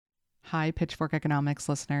Hi, Pitchfork Economics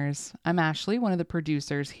listeners. I'm Ashley, one of the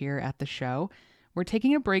producers here at the show. We're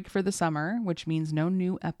taking a break for the summer, which means no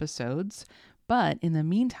new episodes. But in the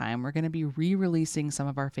meantime, we're going to be re-releasing some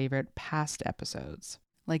of our favorite past episodes,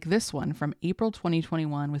 like this one from April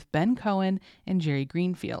 2021 with Ben Cohen and Jerry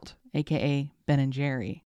Greenfield, aka Ben and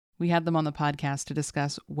Jerry. We had them on the podcast to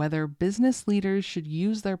discuss whether business leaders should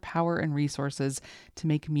use their power and resources to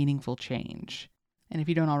make meaningful change. And if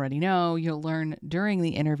you don't already know, you'll learn during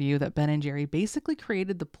the interview that Ben and Jerry basically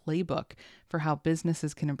created the playbook for how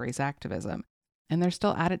businesses can embrace activism. And they're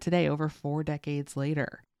still at it today, over 4 decades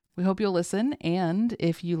later. We hope you'll listen, and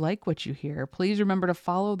if you like what you hear, please remember to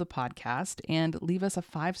follow the podcast and leave us a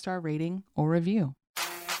 5-star rating or review.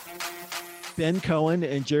 Ben Cohen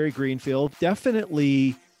and Jerry Greenfield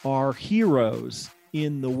definitely are heroes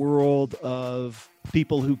in the world of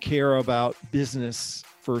people who care about business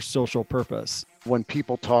for social purpose. When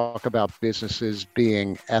people talk about businesses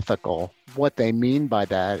being ethical, what they mean by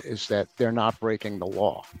that is that they're not breaking the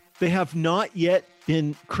law. They have not yet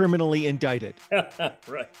been criminally indicted.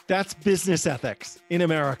 Right. That's business ethics in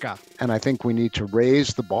America. And I think we need to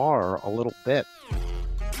raise the bar a little bit.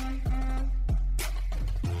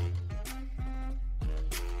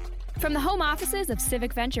 From the home offices of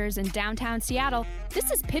Civic Ventures in downtown Seattle,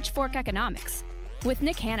 this is Pitchfork Economics with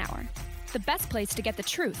Nick Hanauer, the best place to get the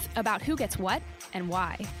truth about who gets what and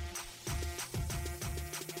why.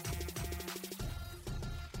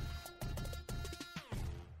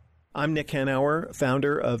 I'm Nick Hanauer,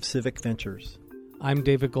 founder of Civic Ventures. I'm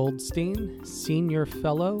David Goldstein, Senior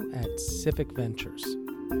Fellow at Civic Ventures.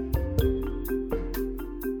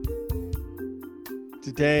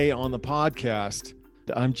 Today on the podcast,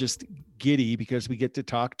 I'm just giddy because we get to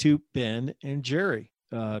talk to Ben and Jerry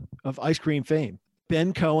of ice cream fame.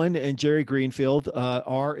 Ben Cohen and Jerry Greenfield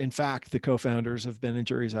are, in fact, the co-founders of Ben and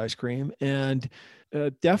Jerry's Ice Cream, and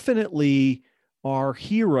definitely are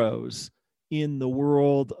heroes in the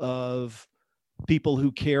world of people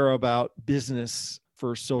who care about business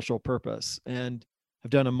for social purpose and have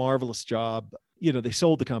done a marvelous job. You know, they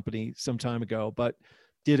sold the company some time ago, but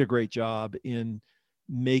did a great job in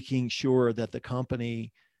making sure that the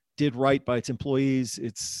company did right by its employees,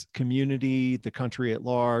 its community, the country at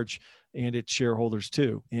large, and its shareholders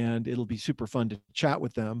too. And it'll be super fun to chat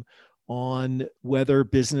with them on whether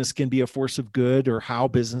business can be a force of good or how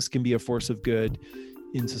business can be a force of good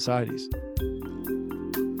in societies.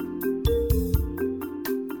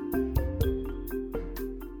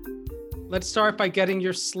 Let's start by getting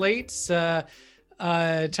your slates. Tell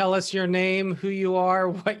us your name, who you are,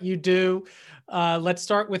 what you do. Let's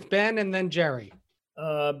start with Ben and then Jerry.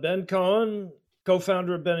 Ben Cohen,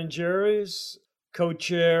 co-founder of Ben and Jerry's,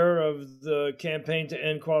 co-chair of the campaign to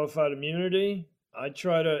end qualified immunity. I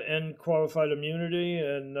try to end qualified immunity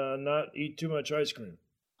and not eat too much ice cream.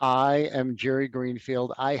 I am Jerry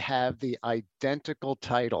Greenfield. I have the identical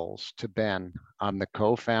titles to Ben. I'm the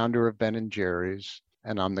co-founder of Ben and Jerry's,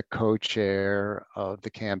 and I'm the co-chair of the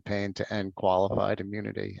campaign to end qualified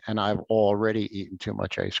immunity. And I've already eaten too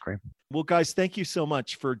much ice cream. Well, guys, thank you so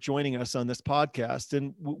much for joining us on this podcast.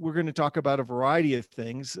 And we're going to talk about a variety of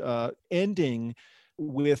things, ending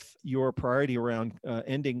with your priority around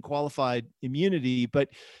ending qualified immunity. But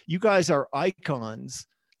you guys are icons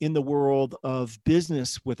in the world of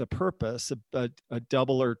business with a purpose, a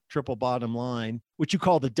double or triple bottom line, which you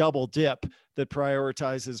call the double dip, that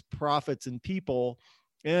prioritizes profits and people.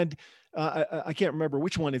 And I can't remember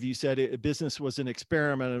which one of you said it, business was an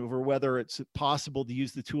experiment over whether it's possible to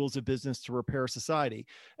use the tools of business to repair society.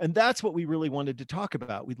 And that's what we really wanted to talk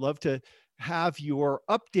about. We'd love to have your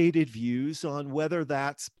updated views on whether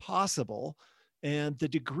that's possible and the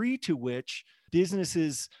degree to which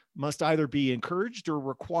businesses must either be encouraged or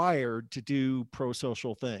required to do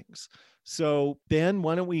pro-social things. So, Ben,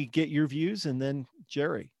 why don't we get your views, and then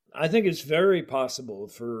Jerry? I think it's very possible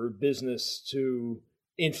for business to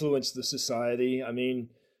influence the society. I mean,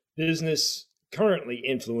 business currently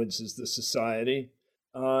influences the society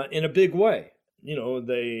in a big way. You know,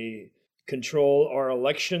 they control our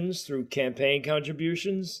elections through campaign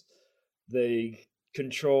contributions. They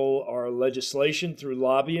control our legislation through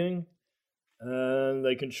lobbying. And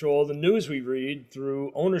they control the news we read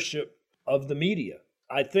through ownership of the media.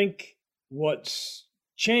 I think what's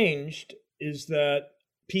changed is that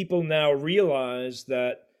people now realize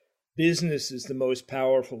that business is the most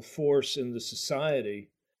powerful force in the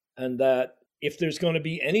society, and that if there's going to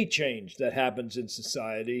be any change that happens in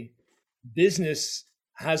society, business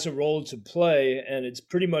has a role to play, and it's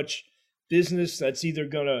pretty much business that's either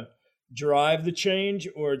going to drive the change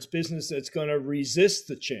or it's business that's going to resist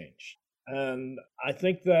the change. And I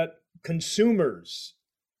think that consumers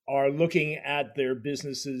are looking at their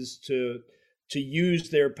businesses to use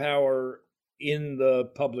their power in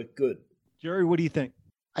the public good. Jerry, what do you think?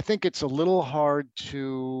 I think it's a little hard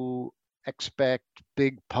to expect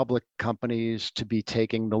big public companies to be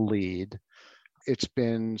taking the lead. It's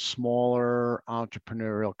been smaller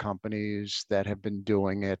entrepreneurial companies that have been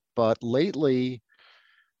doing it. But lately,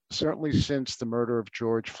 certainly since the murder of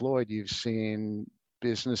George Floyd, you've seen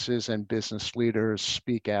businesses and business leaders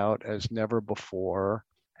speak out as never before.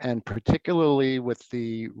 And particularly with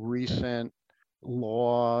the recent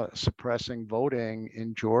law suppressing voting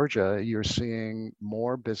in Georgia, you're seeing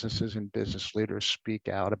more businesses and business leaders speak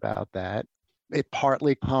out about that. It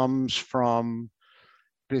partly comes from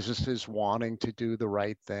businesses wanting to do the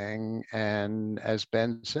right thing. And as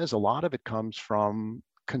Ben says, a lot of it comes from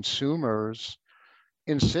consumers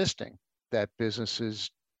insisting that businesses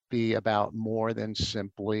be about more than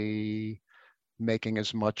simply making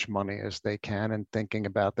as much money as they can and thinking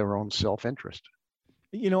about their own self-interest.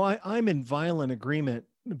 I'm in violent agreement,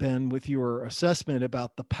 Ben, with your assessment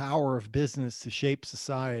about the power of business to shape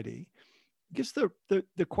society. I guess the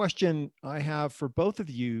question I have for both of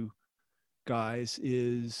you guys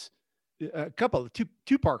is a couple of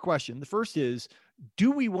two-part question. The first is,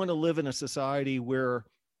 do we want to live in a society where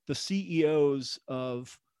the CEOs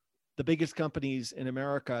of the biggest companies in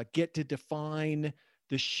America get to define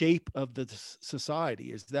the shape of the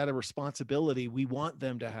society? Is that a responsibility we want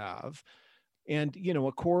them to have? And,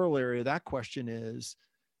 a corollary of that question is,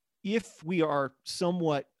 if we are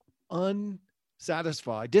somewhat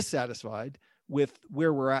dissatisfied with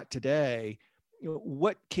where we're at today,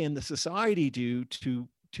 what can the society do to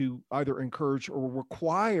either encourage or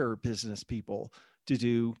require business people to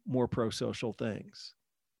do more pro-social things?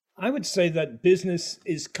 I would say that business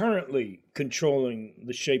is currently controlling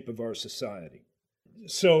the shape of our society.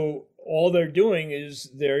 So all they're doing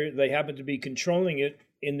is they happen to be controlling it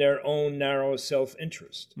in their own narrow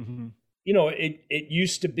self-interest. Mm-hmm. It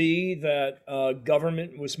used to be that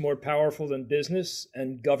government was more powerful than business,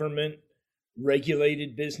 and government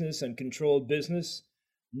regulated business and controlled business.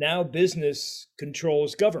 Now business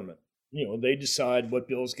controls government. They decide what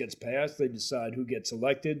bills gets passed. They decide who gets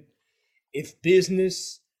elected. If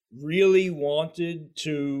business really wanted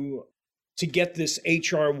to get this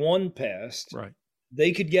HR 1 passed, right,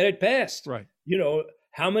 they could get it passed. Right.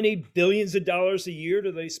 How many billions of dollars a year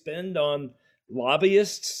do they spend on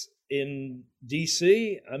lobbyists in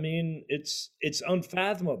DC? I mean, it's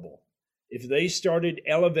unfathomable. If they started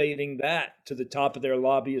elevating that to the top of their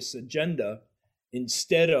lobbyists' agenda,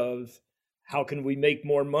 instead of how can we make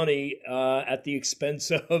more money at the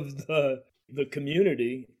expense of the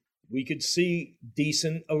community, we could see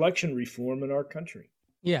decent election reform in our country.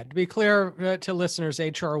 Yeah, to be clear to listeners,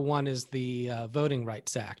 HR 1 is the Voting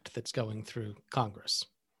Rights Act that's going through Congress.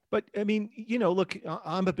 But I mean, look,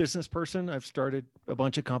 I'm a business person. I've started a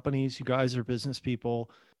bunch of companies. You guys are business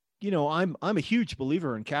people. I'm a huge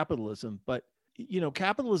believer in capitalism, but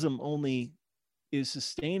capitalism only is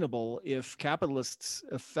sustainable if capitalists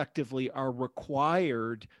effectively are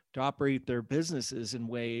required to operate their businesses in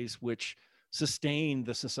ways which sustain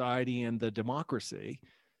the society and the democracy.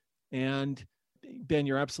 And Ben,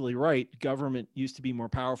 you're absolutely right. Government used to be more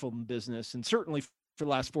powerful than business. And certainly for the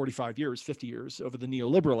last 45 years, 50 years over the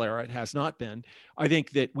neoliberal era, it has not been. I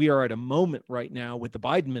think that we are at a moment right now with the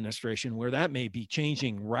Biden administration where that may be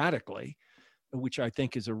changing radically, which I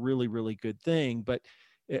think is a really, really good thing. But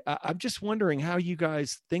I'm just wondering how you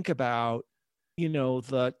guys think about,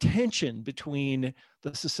 the tension between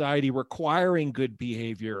the society requiring good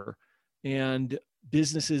behavior and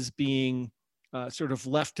businesses being sort of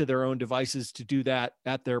left to their own devices to do that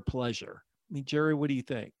at their pleasure. I mean, Jerry, what do you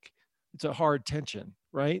think? It's a hard tension,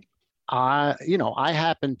 right? I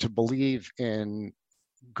happen to believe in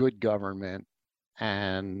good government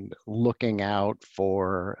and looking out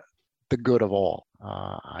for the good of all.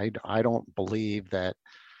 I don't believe that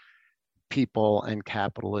people and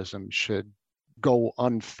capitalism should go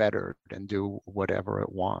unfettered and do whatever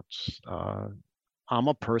it wants. I'm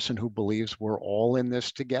a person who believes we're all in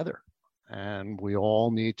this together and we all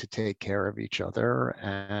need to take care of each other.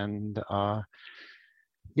 And,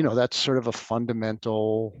 that's sort of a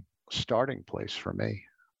fundamental starting place for me.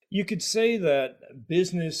 You could say that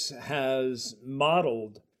business has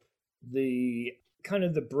modeled the kind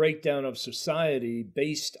of the breakdown of society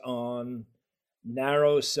based on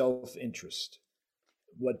narrow self-interest.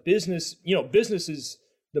 What business is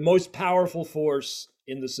the most powerful force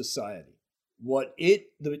in the society.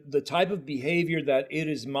 The type of behavior that it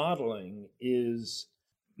is modeling is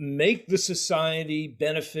make the society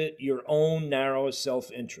benefit your own narrow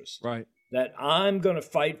self-interest. Right. That I'm going to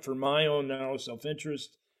fight for my own narrow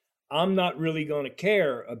self-interest. I'm not really going to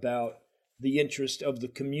care about the interest of the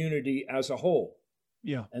community as a whole.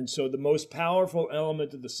 Yeah. And so the most powerful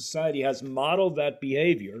element of the society has modeled that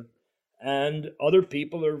behavior, and other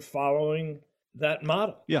people are following that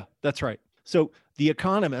model. Yeah, that's right. So the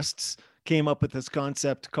economists came up with this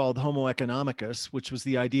concept called Homo economicus, which was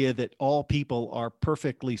the idea that all people are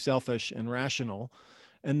perfectly selfish and rational.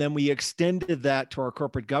 And then we extended that to our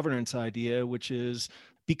corporate governance idea, which is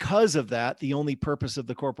because of that, the only purpose of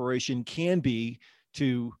the corporation can be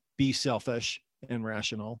to be selfish and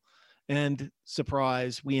rational. And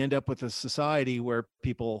surprise, we end up with a society where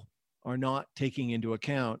people are not taking into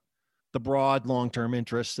account the broad long-term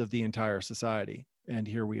interests of the entire society. And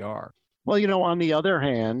here we are. Well, on the other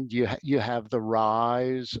hand, you have the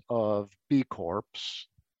rise of B Corps,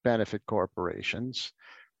 benefit corporations,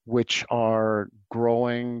 which are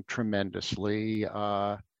growing tremendously.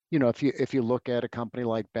 If you look at a company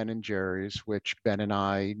like Ben & Jerry's, which Ben and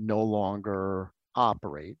I no longer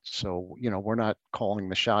operate, so we're not calling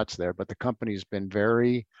the shots there, but the company's been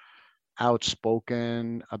very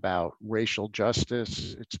outspoken about racial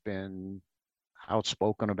justice. It's been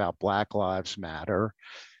outspoken about Black Lives Matter.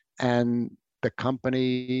 And the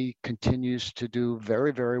company continues to do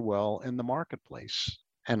very, very well in the marketplace.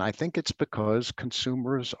 And I think it's because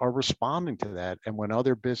consumers are responding to that. And when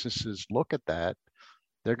other businesses look at that,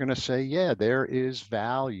 they're going to say, yeah, there is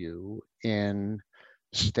value in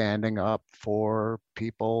standing up for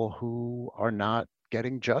people who are not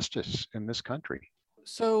getting justice in this country.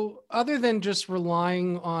 So other than just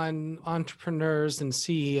relying on entrepreneurs and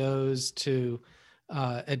CEOs to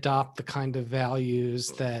adopt the kind of values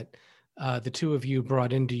that the two of you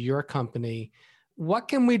brought into your company, what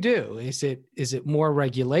can we do? Is it more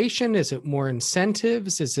regulation? Is it more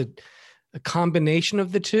incentives? Is it a combination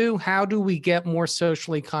of the two? How do we get more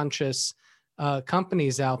socially conscious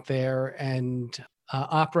companies out there and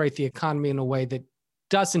operate the economy in a way that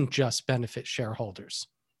doesn't just benefit shareholders?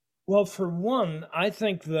 Well, for one, I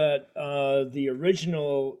think that the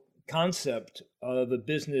original concept of a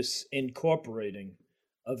business incorporating,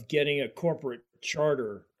 of getting a corporate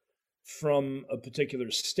charter from a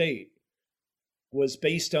particular state, was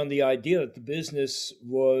based on the idea that the business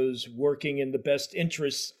was working in the best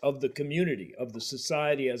interests of the community, of the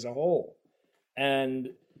society as a whole.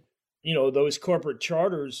 And, those corporate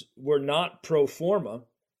charters were not pro forma.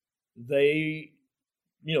 They,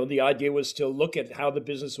 the idea was to look at how the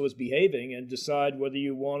business was behaving and decide whether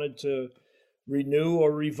you wanted to renew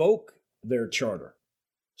or revoke their charter.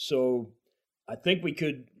 So I think we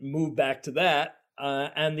could move back to that.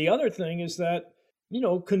 And the other thing is that,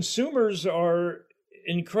 consumers are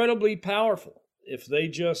incredibly powerful. If they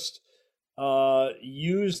just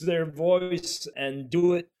use their voice and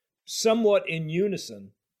do it somewhat in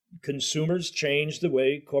unison, consumers change the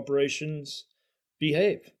way corporations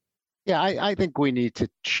behave. Yeah, I think we need to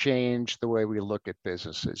change the way we look at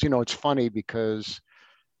businesses. It's funny because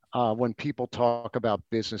when people talk about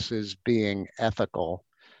businesses being ethical,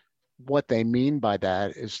 what they mean by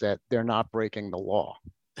that is that they're not breaking the law.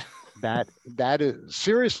 That is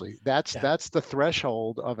seriously, that's the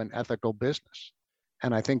threshold of an ethical business.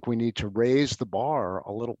 And I think we need to raise the bar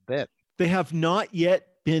a little bit. They have not yet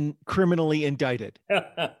been criminally indicted.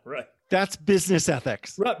 Right. That's business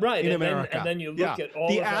ethics. Right. In America. And then you look at all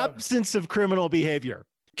the of absence of criminal behavior.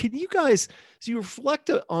 Can you guys, as you reflect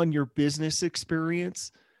on your business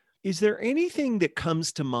experience, is there anything that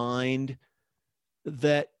comes to mind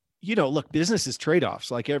that, look, business is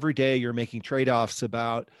trade-offs. Like every day you're making trade-offs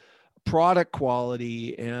about product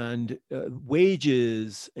quality and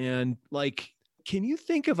wages. And can you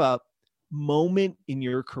think of a moment in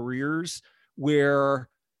your careers where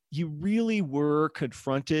you really were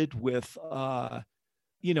confronted with, a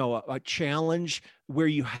challenge where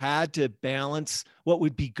you had to balance what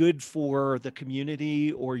would be good for the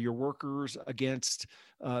community or your workers against,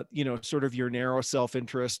 sort of your narrow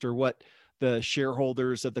self-interest or what the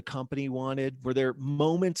shareholders of the company wanted? Were there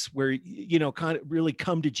moments where, kind of really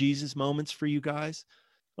come to Jesus moments for you guys?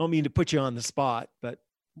 I don't mean to put you on the spot, but.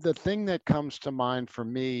 The thing that comes to mind for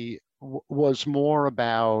me was more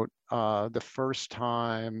about the first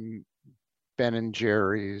time Ben &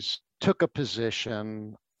 Jerry's took a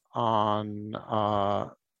position on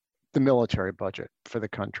the military budget for the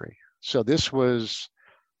country. So this was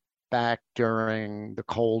back during the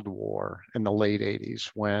Cold War in the late 80s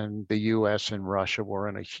when the US and Russia were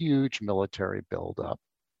in a huge military buildup.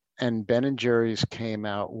 And Ben & Jerry's came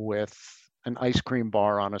out with an ice cream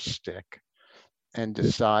bar on a stick and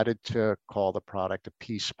decided to call the product a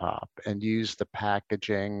Peace Pop and use the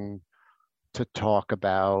packaging to talk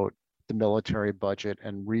about the military budget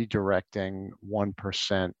and redirecting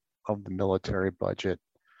 1% of the military budget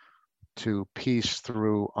to peace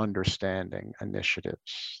through understanding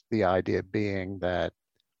initiatives. The idea being that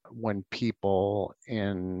when people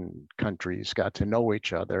in countries got to know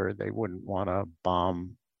each other, they wouldn't want to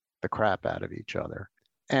bomb the crap out of each other.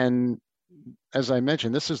 And as I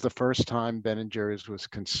mentioned, this is the first time Ben & Jerry's was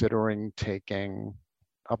considering taking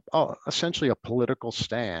essentially a political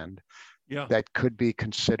stand that could be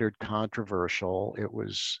considered controversial. It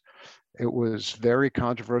was very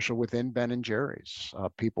controversial within Ben & Jerry's.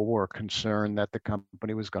 People were concerned that the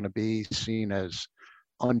company was going to be seen as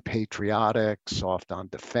unpatriotic, soft on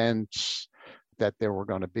defense, that there were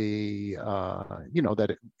going to be,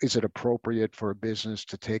 is it appropriate for a business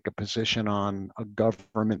to take a position on a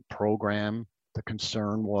government program? The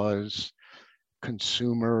concern was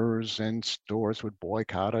consumers and stores would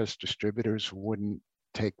boycott us, distributors wouldn't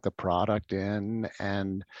take the product in,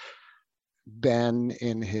 and Ben,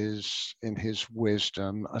 in his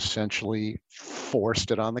wisdom, essentially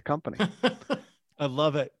forced it on the company. I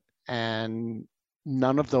love it. And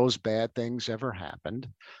none of those bad things ever happened.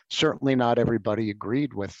 Certainly not everybody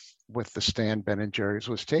agreed with the stand Ben & Jerry's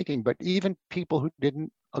was taking, but even people who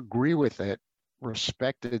didn't agree with it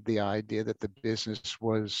respected the idea that the business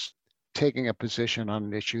was taking a position on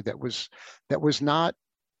an issue that was not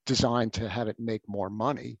designed to have it make more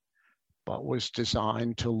money, but was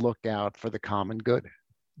designed to look out for the common good.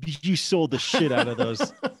 You sold the shit out of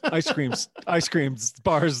those ice cream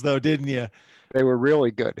bars, though, didn't you? They were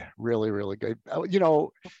really good, really, really good.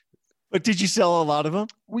 But did you sell a lot of them?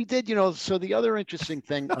 We did, so the other interesting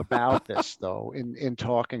thing about this, though, in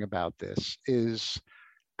talking about this is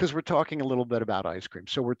because we're talking a little bit about ice cream.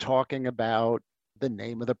 So we're talking about the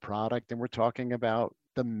name of the product and we're talking about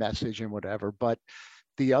the message and whatever. But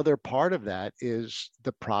the other part of that is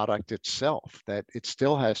the product itself, that it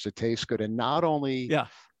still has to taste good. And not only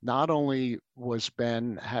was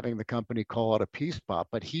Ben having the company call it a Peace Pop,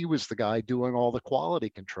 but he was the guy doing all the quality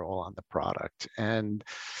control on the product and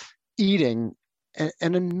eating an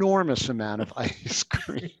enormous amount of ice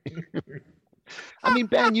cream. I mean,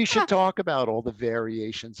 Ben, you should talk about all the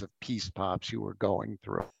variations of Peace Pops you were going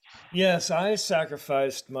through. Yes, I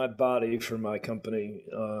sacrificed my body for my company.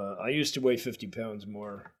 I used to weigh 50 pounds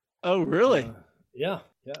more. Oh, really? Yeah.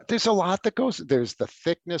 There's a lot that goes. There's the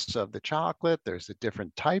thickness of the chocolate. There's the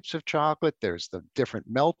different types of chocolate. There's the different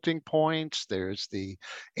melting points. There's the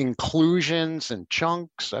inclusions and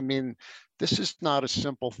chunks. I mean, this is not a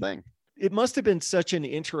simple thing. It must have been such an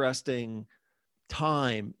interesting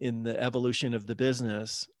time in the evolution of the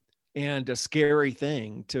business and a scary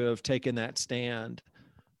thing to have taken that stand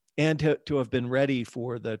and to have been ready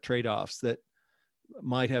for the trade-offs that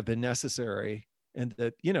might have been necessary. And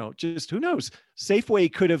that, just who knows,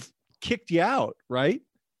 Safeway could have kicked you out, right?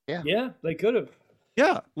 Yeah, they could have.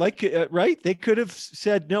 Yeah, right? They could have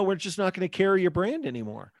said, no, we're just not going to carry your brand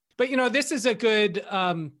anymore. But, this is a good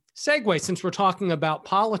segue, since we're talking about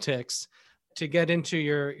politics, to get into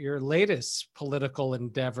your latest political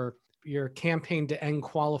endeavor, your campaign to end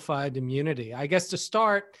qualified immunity. I guess to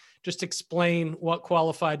start, just explain what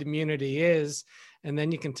qualified immunity is, and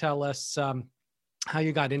then you can tell us how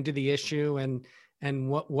you got into the issue and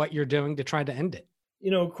what you're doing to try to end it.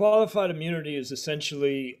 Qualified immunity is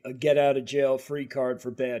essentially a get out of jail free card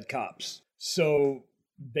for bad cops. So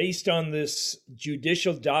based on this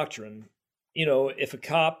judicial doctrine, if a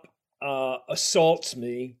cop assaults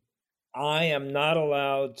me, I am not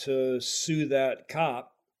allowed to sue that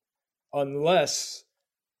cop unless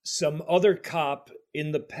some other cop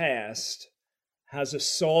in the past has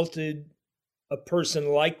assaulted a person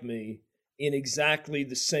like me in exactly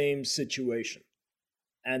the same situation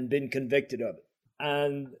and been convicted of it.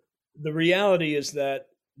 And the reality is that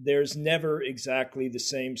there's never exactly the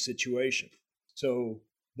same situation. So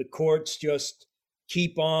the courts just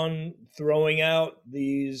keep on throwing out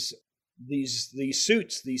these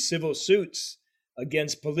suits, these civil suits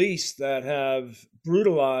against police that have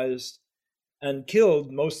brutalized and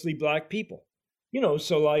killed mostly Black people.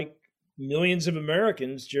 So like millions of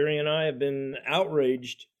Americans, Jerry and I have been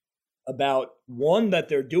outraged about, one, that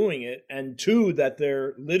they're doing it, and two, that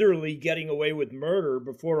they're literally getting away with murder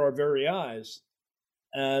before our very eyes.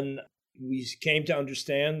 And we came to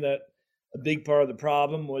understand that a big part of the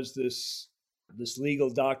problem was this legal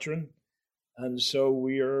doctrine. And so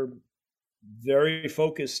we are very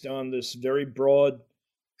focused on this very broad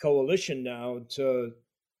coalition now to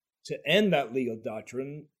end that legal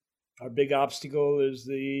doctrine. Our big obstacle is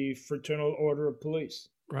the Fraternal Order of Police.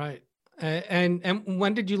 Right. And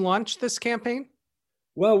when did you launch this campaign?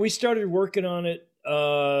 Well, we started working on it,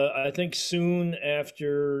 I think, soon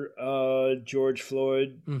after George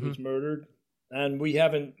Floyd was murdered. And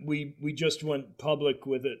we just went public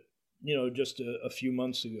with it, just a few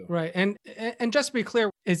months ago. Right. And just to be clear,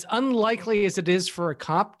 as unlikely as it is for a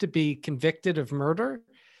cop to be convicted of murder,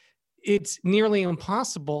 it's nearly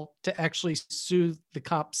impossible to actually sue the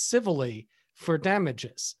cop civilly for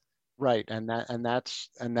damages. Right.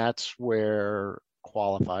 That's where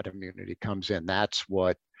qualified immunity comes in. That's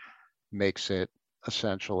what makes it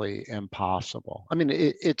essentially impossible. I mean,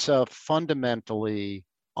 it's a fundamentally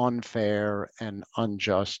unfair and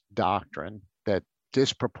unjust doctrine that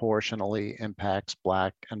disproportionately impacts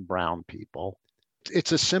Black and brown people.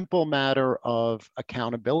 It's a simple matter of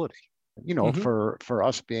accountability. For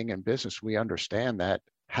us being in business, we understand that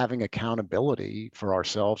having accountability for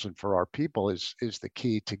ourselves and for our people is the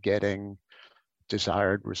key to getting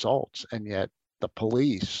desired results. And yet the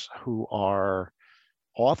police, who are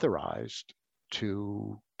authorized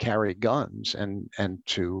to carry guns and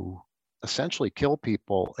to essentially kill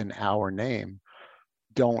people in our name,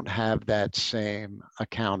 don't have that same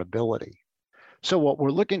accountability. So what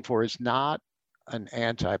we're looking for is not an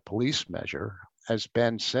anti-police measure. As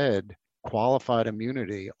Ben said, qualified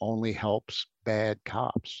immunity only helps bad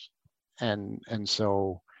cops. And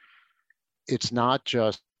so it's not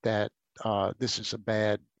just that this is a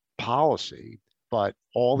bad policy, but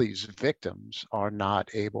all these victims are not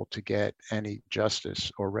able to get any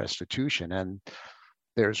justice or restitution. And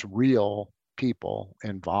there's real people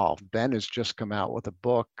involved. Ben has just come out with a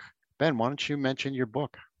book. Ben, why don't you mention your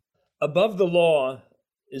book? Above the Law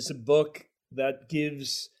is a book that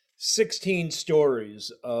gives 16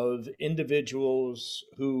 stories of individuals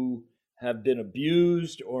who have been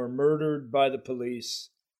abused or murdered by the police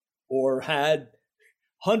or had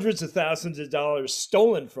hundreds of thousands of dollars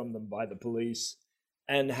stolen from them by the police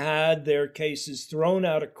and had their cases thrown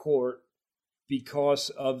out of court because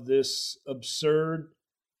of this absurd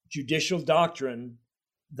judicial doctrine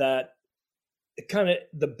that kind of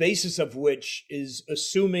the basis of which is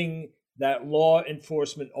assuming that law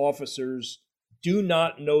enforcement officers do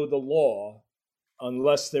not know the law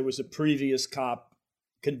unless there was a previous cop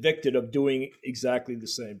convicted of doing exactly the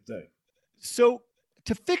same thing. So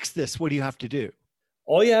to fix this, what do you have to do?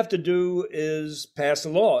 All you have to do is pass a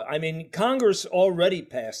law. I mean, Congress already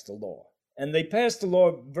passed the law, and they passed the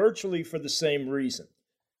law virtually for the same reason.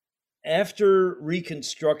 After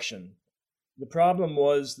Reconstruction, the problem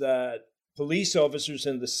was that police officers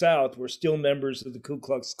in the South were still members of the Ku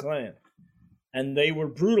Klux Klan, and they were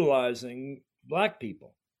brutalizing Black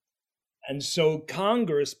people. And so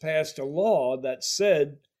Congress passed a law that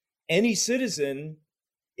said any citizen,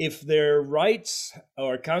 if their rights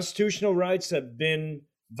or constitutional rights have been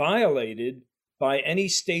violated by any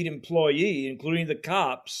state employee, including the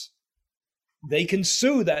cops, they can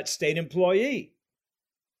sue that state employee.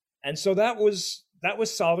 And so that was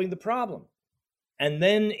solving the problem. And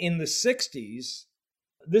then in the 60s,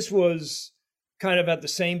 this was kind of at the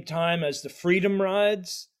same time as the Freedom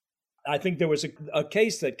Rides. I think there was a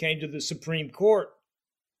case that came to the Supreme Court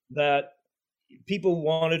that people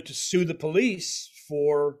wanted to sue the police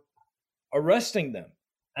for arresting them.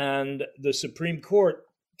 And the Supreme Court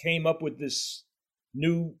came up with this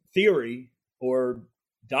new theory or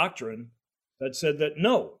doctrine that said that,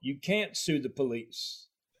 no, you can't sue the police.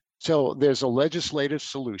 So there's a legislative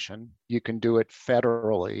solution. You can do it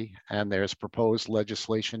federally, and there's proposed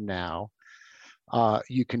legislation now.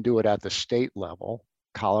 You can do it at the state level.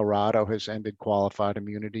 Colorado has ended qualified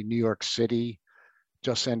immunity. New York City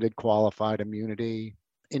just ended qualified immunity.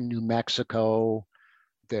 In New Mexico,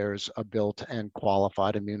 there's a bill to end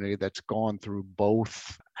qualified immunity that's gone through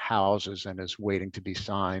both houses and is waiting to be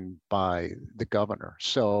signed by the governor.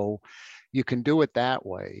 So you can do it that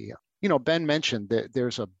way. Ben mentioned that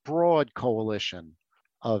there's a broad coalition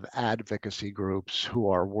of advocacy groups who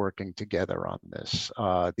are working together on this.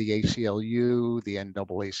 The ACLU, the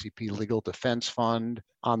NAACP Legal Defense Fund.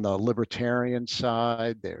 On the libertarian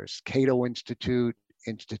side, there's Cato Institute,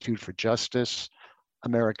 Institute for Justice,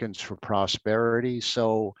 Americans for Prosperity.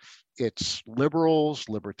 So it's liberals,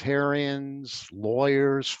 libertarians,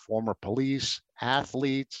 lawyers, former police,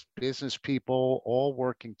 athletes, business people, all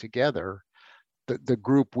working together. The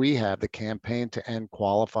group we have, the Campaign to End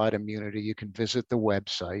Qualified Immunity, you can visit the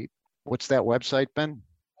website. What's that website, Ben?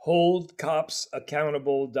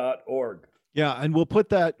 holdcopsaccountable.org. Yeah, and we'll put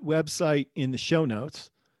that website in the show notes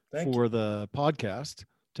Thank for you. the podcast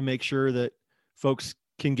to make sure that folks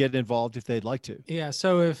can get involved if they'd like to. Yeah.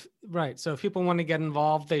 So if people want to get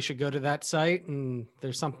involved, they should go to that site and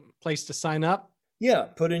there's some place to sign up. Yeah,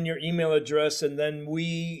 put in your email address and then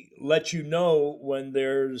we let you know when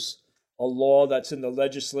there's a law that's in the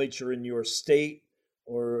legislature in your state,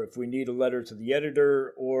 or if we need a letter to the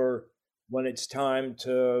editor, or when it's time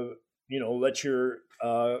to, let your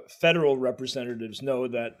federal representatives know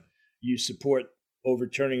that you support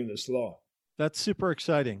overturning this law. That's super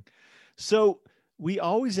exciting. So we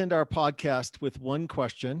always end our podcast with one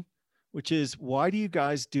question, which is, why do you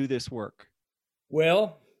guys do this work?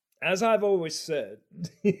 Well, as I've always said,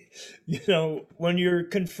 when you're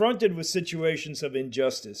confronted with situations of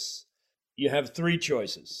injustice, you have three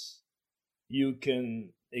choices. You can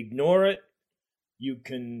ignore it, you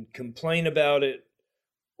can complain about it,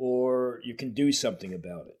 or you can do something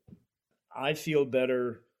about it. I feel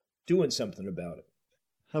better doing something about it.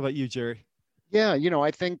 How about you, Jerry? Yeah,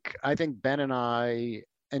 I think Ben and I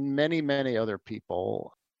and many, many other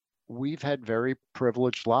people, we've had very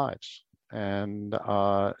privileged lives. And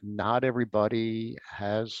not everybody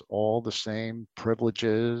has all the same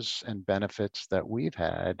privileges and benefits that we've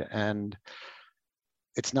had. And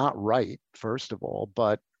it's not right, first of all,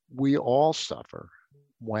 but we all suffer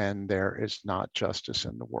when there is not justice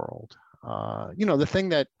in the world. The thing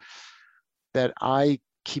that I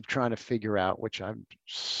keep trying to figure out, which I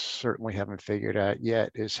certainly haven't figured out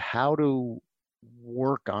yet, is how to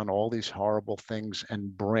work on all these horrible things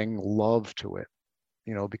and bring love to it.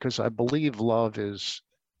 Because I believe love is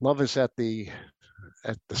at the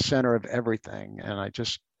center of everything, and I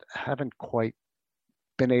just haven't quite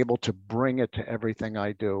been able to bring it to everything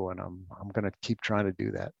I do, and I'm going to keep trying to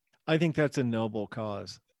do that. I think that's a noble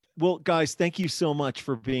cause. Well, guys, thank you so much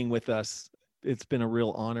for being with us. It's been a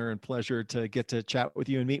real honor and pleasure to get to chat with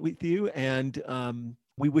you and meet with you, and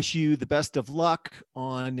we wish you the best of luck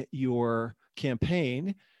on your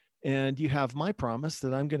campaign. And you have my promise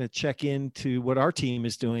that I'm going to check into what our team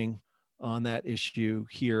is doing on that issue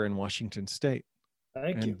here in Washington State.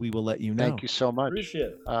 Thank you. We will let you know. Thank you so much.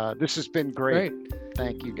 Appreciate it. This has been great.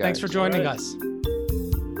 Thank you, guys. Thanks for joining us.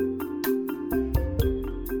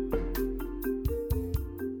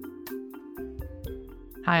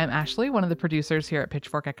 Hi, I'm Ashley, one of the producers here at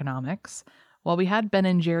Pitchfork Economics. While we had Ben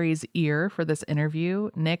and Jerry's ear for this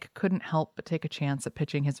interview, Nick couldn't help but take a chance at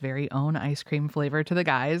pitching his very own ice cream flavor to the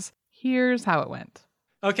guys. Here's how it went.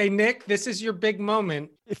 Okay, Nick, this is your big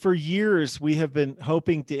moment. For years, we have been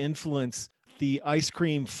hoping to influence the ice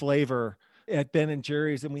cream flavor at Ben and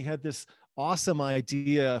Jerry's, and we had this awesome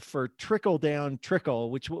idea for Trickle Down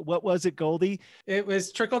Trickle, what was it, Goldie? It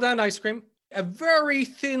was trickle down ice cream, a very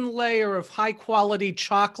thin layer of high quality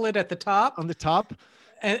chocolate at the top. On the top.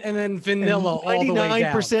 And then vanilla all the way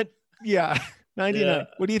down. 99%. Yeah, 99. Yeah.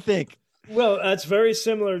 What do you think? Well, that's very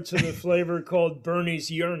similar to the flavor called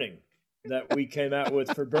Bernie's Yearning that we came out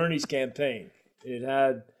with for Bernie's campaign. It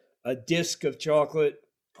had a disc of chocolate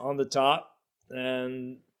on the top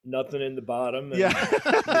and nothing in the bottom. And you're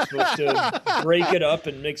supposed to break it up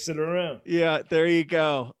and mix it around. Yeah, there you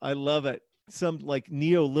go. I love it. Some like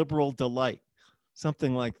neoliberal delight,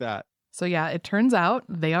 something like that. So yeah, it turns out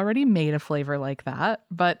they already made a flavor like that,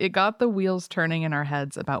 but it got the wheels turning in our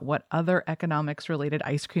heads about what other economics-related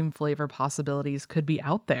ice cream flavor possibilities could be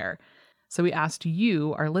out there. So we asked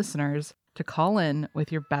you, our listeners, to call in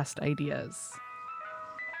with your best ideas.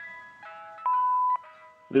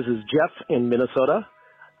 This is Jeff in Minnesota.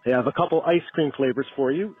 I have a couple ice cream flavors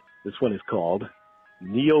for you. This one is called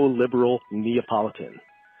Neoliberal Neapolitan.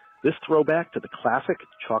 This throwback to the classic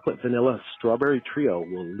chocolate vanilla strawberry trio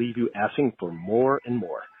will leave you asking for more and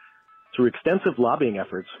more. Through extensive lobbying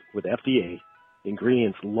efforts with FDA,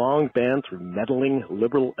 ingredients long banned through meddling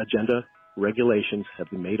liberal agenda regulations have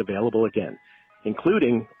been made available again,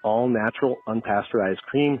 including all-natural unpasteurized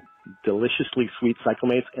cream, deliciously sweet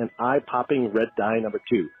cyclamates, and eye-popping red dye number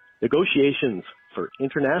 2. Negotiations for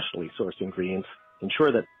internationally sourced ingredients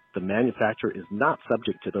ensure that the manufacturer is not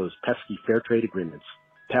subject to those pesky fair trade agreements,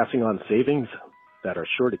 passing on savings that are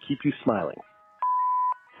sure to keep you smiling.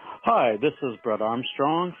 Hi, this is Brett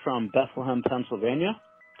Armstrong from Bethlehem, Pennsylvania,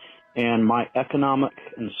 and my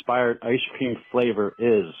economic-inspired ice cream flavor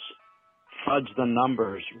is Fudge the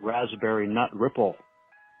Numbers Raspberry Nut Ripple,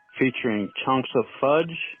 featuring chunks of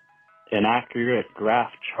fudge, an accurate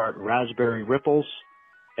graph chart raspberry ripples,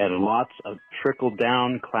 and lots of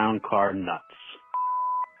trickle-down clown car nuts.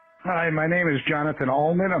 Hi, my name is Jonathan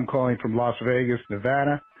Allman. I'm calling from Las Vegas,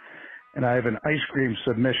 Nevada, and I have an ice cream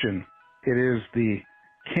submission. It is the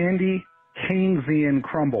Candy Keynesian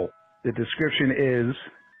Crumble. The description is,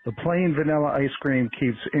 the plain vanilla ice cream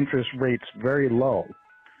keeps interest rates very low,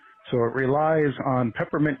 so it relies on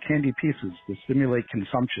peppermint candy pieces to stimulate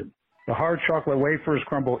consumption. The hard chocolate wafers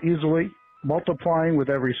crumble easily, multiplying with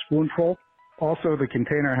every spoonful. Also, the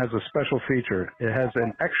container has a special feature. It has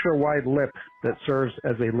an extra wide lip that serves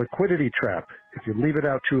as a liquidity trap if you leave it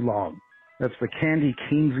out too long. That's the Candy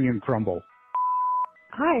Keynesian Crumble.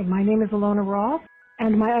 Hi, my name is Alona Roth,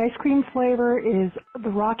 and my ice cream flavor is the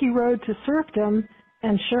Rocky Road to Serfdom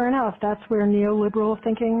And sure enough, that's where neoliberal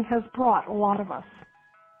thinking has brought a lot of us.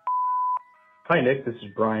 Hi, Nick. This is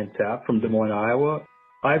Brian Tapp from Des Moines, Iowa.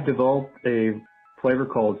 I've developed a flavor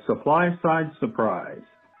called Supply Side Surprise,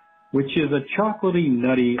 which is a chocolatey,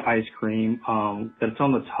 nutty ice cream that's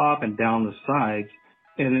on the top and down the sides.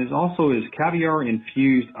 And it also is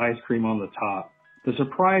caviar-infused ice cream on the top. The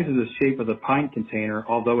surprise is the shape of the pint container,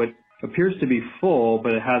 although it appears to be full,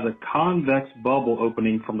 but it has a convex bubble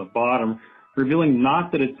opening from the bottom, revealing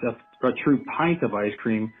not that it's a true pint of ice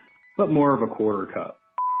cream, but more of a quarter cup.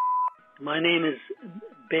 My name is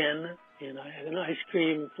Ben, and I have an ice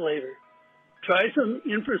cream flavor. Try some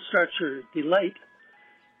Infrastructure Delight.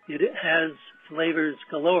 It has flavors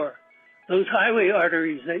galore. Those highway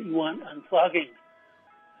arteries that you want unclogging.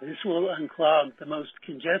 This will unclog the most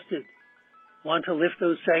congested. Want to lift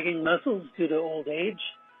those sagging muscles due to old age?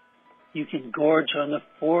 You can gorge on the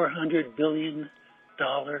 $400 billion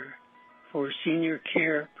for senior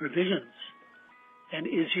care provisions. And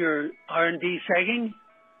is your R&D sagging?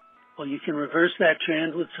 Well, you can reverse that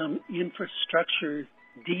trend with some Infrastructure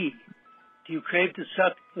D. Do you crave to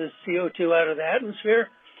suck the CO2 out of the atmosphere?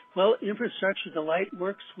 Well, Infrastructure Delight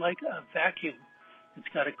works like a vacuum. It's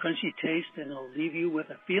got a crunchy taste and it'll leave you with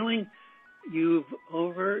a feeling you've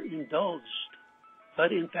overindulged.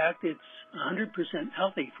 But in fact, it's 100%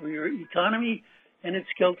 healthy for your economy and it's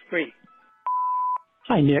guilt-free.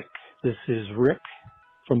 Hi, Nick. This is Rick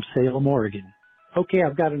from Salem, Oregon. Okay,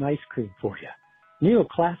 I've got an ice cream for you.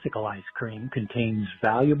 Neoclassical ice cream contains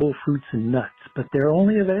valuable fruits and nuts, but they're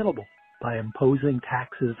only available by imposing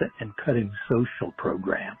taxes and cutting social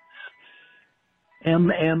programs.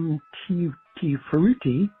 MMT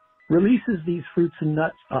Fruity releases these fruits and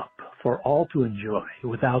nuts up for all to enjoy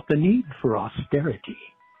without the need for austerity.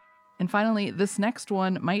 And finally, this next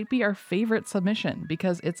one might be our favorite submission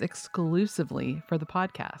because it's exclusively for the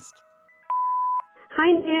podcast.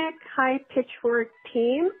 Hi, Nick. Hi, Pitchfork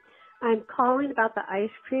team. I'm calling about the ice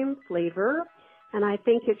cream flavor, and I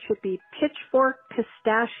think it should be Pitchfork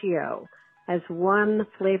Pistachio as one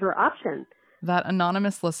flavor option. That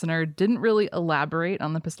anonymous listener didn't really elaborate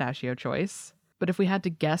on the pistachio choice, but if we had to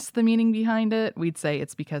guess the meaning behind it, we'd say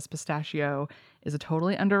it's because pistachio is a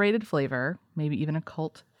totally underrated flavor, maybe even a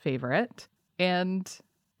cult favorite, and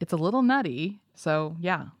it's a little nutty. So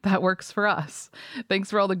yeah, that works for us. Thanks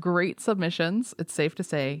for all the great submissions. It's safe to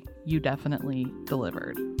say you definitely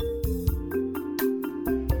delivered.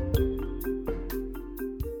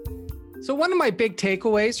 So one of my big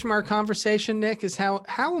takeaways from our conversation, Nick, is how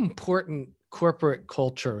important corporate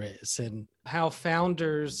culture is and how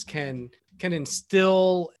founders can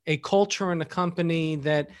instill a culture in a company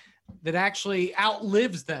that actually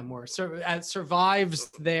outlives them or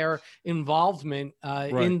survives their involvement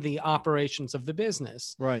in the operations of the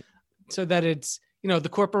business. Right. So that it's, the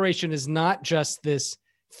corporation is not just this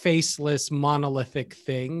faceless monolithic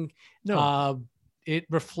thing. No. It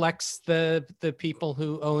reflects the people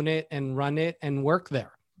who own it and run it and work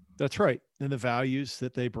there. That's right. And the values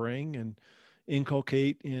that they bring and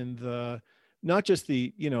inculcate in the, not just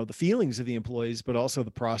the, the feelings of the employees, but also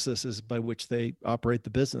the processes by which they operate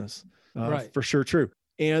the business. Right. For sure. True.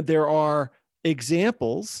 And there are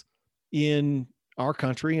examples in our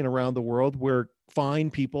country and around the world where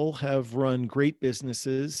fine people have run great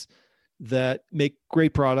businesses that make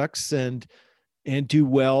great products and do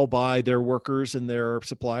well by their workers and their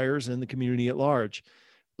suppliers and the community at large.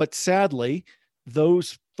 But sadly,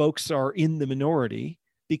 those folks are in the minority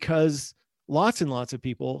because lots and lots of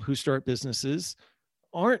people who start businesses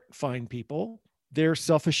aren't fine people. They're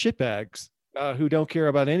selfish shitbags who don't care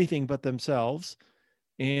about anything but themselves.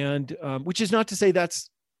 And which is not to say that's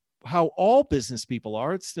how all business people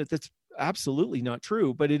are. That's absolutely not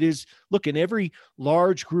true, but it is, look, in every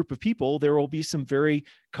large group of people, there will be some very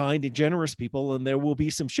kind and generous people, and there will be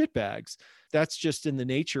some shitbags. That's just in the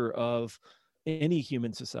nature of any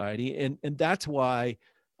human society. And that's why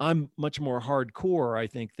I'm much more hardcore, I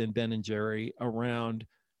think, than Ben and Jerry around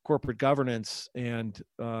corporate governance and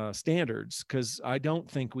standards, because I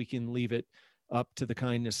don't think we can leave it up to the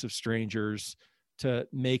kindness of strangers to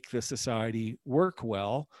make the society work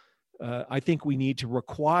well. I think we need to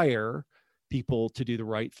require people to do the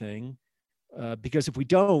right thing because if we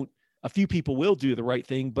don't, a few people will do the right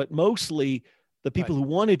thing, but mostly the people who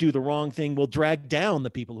want to do the wrong thing will drag down the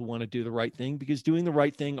people who want to do the right thing, because doing the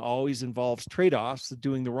right thing always involves trade-offs that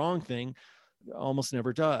doing the wrong thing almost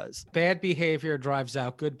never does. Bad behavior drives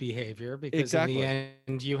out good behavior because in the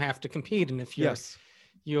end you have to compete. And if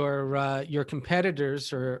your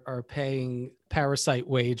competitors are paying parasite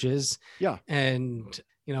wages, and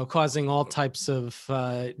causing all types of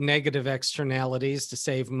negative externalities to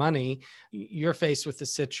save money, you're faced with the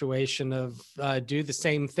situation of do the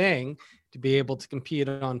same thing to be able to compete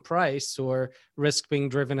on price or risk being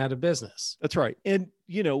driven out of business. That's right. And,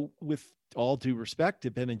 with all due respect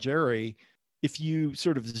to Ben & Jerry, if you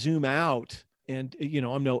sort of zoom out and,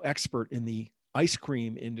 I'm no expert in the ice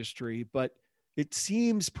cream industry, but it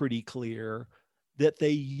seems pretty clear that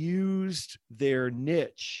they used their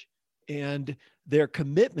niche and their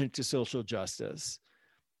commitment to social justice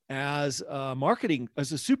as a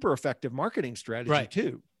super effective marketing strategy, right,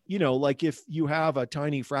 too. Like if you have a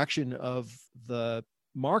tiny fraction of the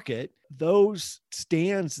market, those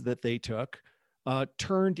stands that they took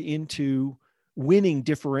turned into winning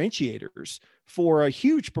differentiators for a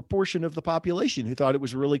huge proportion of the population who thought it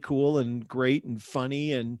was really cool and great and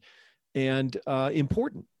funny and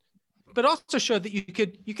important. But also showed that you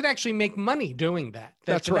could actually make money doing that.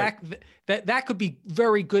 That's right. That could be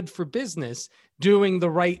very good for business, doing the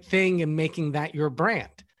right thing and making that your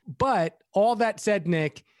brand. But all that said,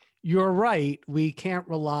 Nick, you're right. We can't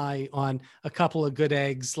rely on a couple of good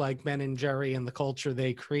eggs like Ben & Jerry and the culture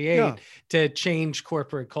they create to change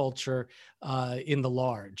corporate culture in the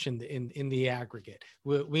large, in the aggregate.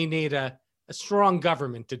 We need a strong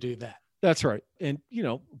government to do that. That's right. And,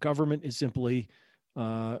 government is simply...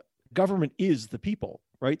 government is the people,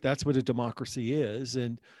 right? That's what a democracy is.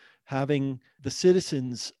 And having the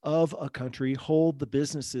citizens of a country hold the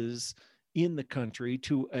businesses in the country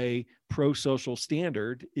to a pro-social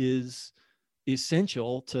standard is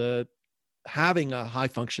essential to having a high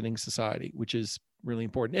functioning society, which is really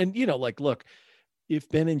important. And, look, if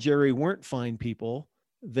Ben & Jerry weren't fine people,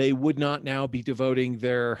 they would not now be devoting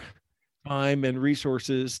their time and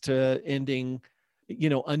resources to ending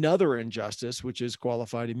another injustice, which is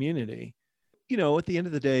qualified immunity. At the end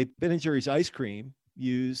of the day, Ben & Jerry's ice cream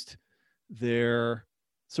used their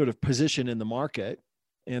sort of position in the market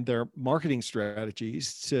and their marketing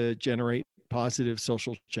strategies to generate positive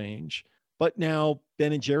social change. But now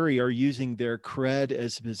Ben & Jerry are using their cred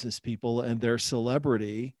as business people and their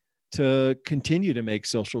celebrity to continue to make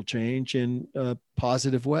social change in a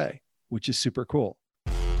positive way, which is super cool.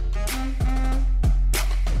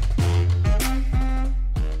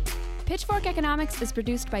 Pitchfork Economics is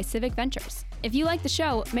produced by Civic Ventures. If you like the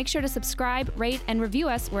show, make sure to subscribe, rate, and review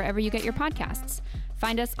us wherever you get your podcasts.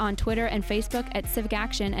 Find us on Twitter and Facebook at Civic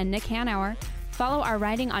Action and Nick Hanauer. Follow our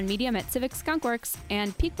writing on Medium at Civic Skunkworks,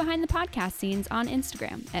 and peek behind the podcast scenes on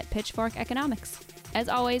Instagram at Pitchfork Economics. As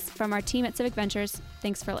always, from our team at Civic Ventures,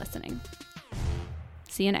 thanks for listening.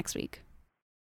 See you next week.